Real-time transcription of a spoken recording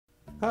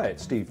Hi,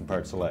 it's Steve from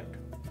PartSelect.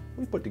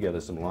 We put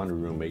together some laundry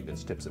room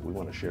maintenance tips that we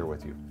want to share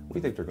with you.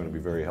 We think they're going to be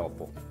very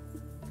helpful.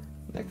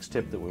 Next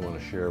tip that we want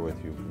to share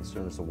with you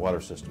concerns the water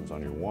systems on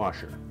your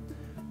washer.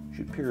 You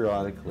should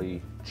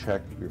periodically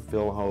check your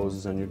fill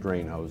hoses and your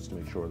drain hose to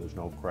make sure there's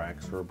no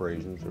cracks or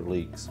abrasions or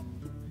leaks.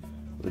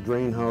 The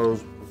drain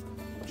hose,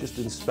 just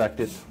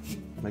inspect it,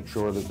 make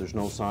sure that there's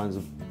no signs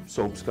of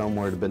soap scum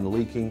where it had been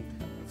leaking.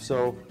 If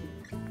so,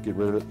 get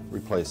rid of it,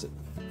 replace it.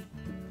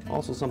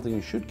 Also, something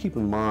you should keep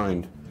in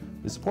mind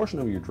is the portion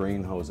of your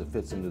drain hose that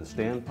fits into the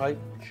standpipe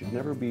should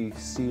never be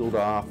sealed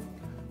off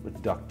with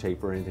duct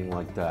tape or anything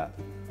like that.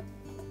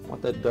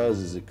 What that does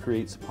is it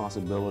creates a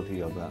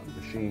possibility of that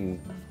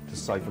machine to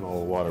siphon all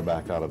the water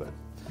back out of it.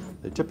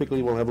 They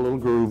typically will have a little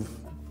groove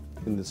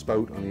in the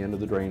spout on the end of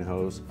the drain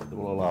hose that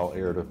will allow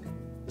air to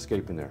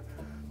escape in there.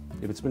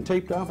 If it's been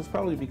taped off, it's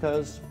probably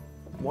because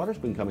water's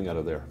been coming out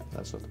of there.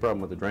 That's not the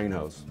problem with the drain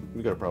hose. If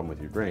you've got a problem with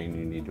your drain,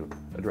 you need to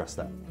address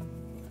that.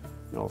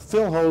 Now,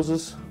 fill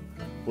hoses,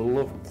 we'll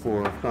look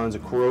for signs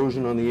of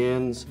corrosion on the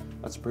ends.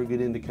 That's a pretty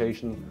good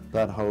indication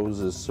that hose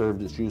has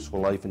served its useful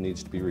life and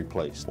needs to be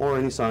replaced. Or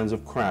any signs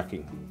of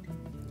cracking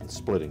and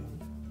splitting.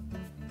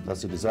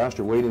 That's a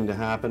disaster waiting to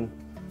happen.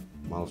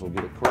 Might as well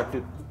get it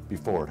corrected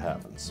before it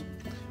happens.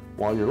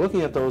 While you're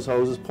looking at those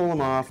hoses, pull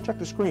them off, check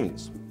the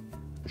screens.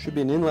 There should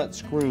be an inlet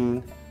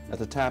screen at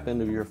the tap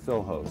end of your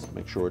fill hose.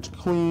 Make sure it's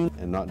clean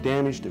and not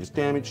damaged. If it's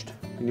damaged,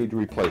 you need to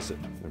replace it.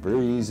 They're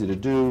very easy to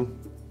do.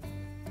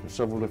 There's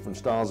several different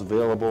styles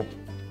available.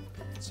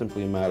 It's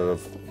simply a matter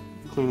of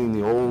cleaning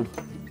the old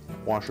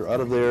washer out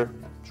of there,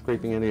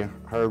 scraping any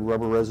hard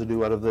rubber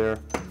residue out of there,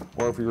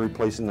 or if you're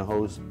replacing the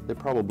hose, they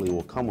probably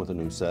will come with a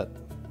new set.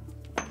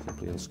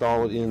 Simply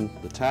install it in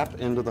the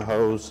tap end of the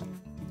hose, and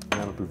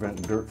that'll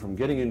prevent dirt from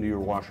getting into your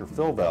washer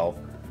fill valve,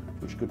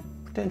 which could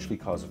potentially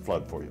cause a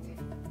flood for you.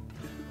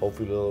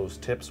 Hopefully those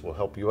tips will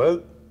help you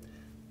out.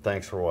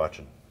 Thanks for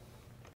watching.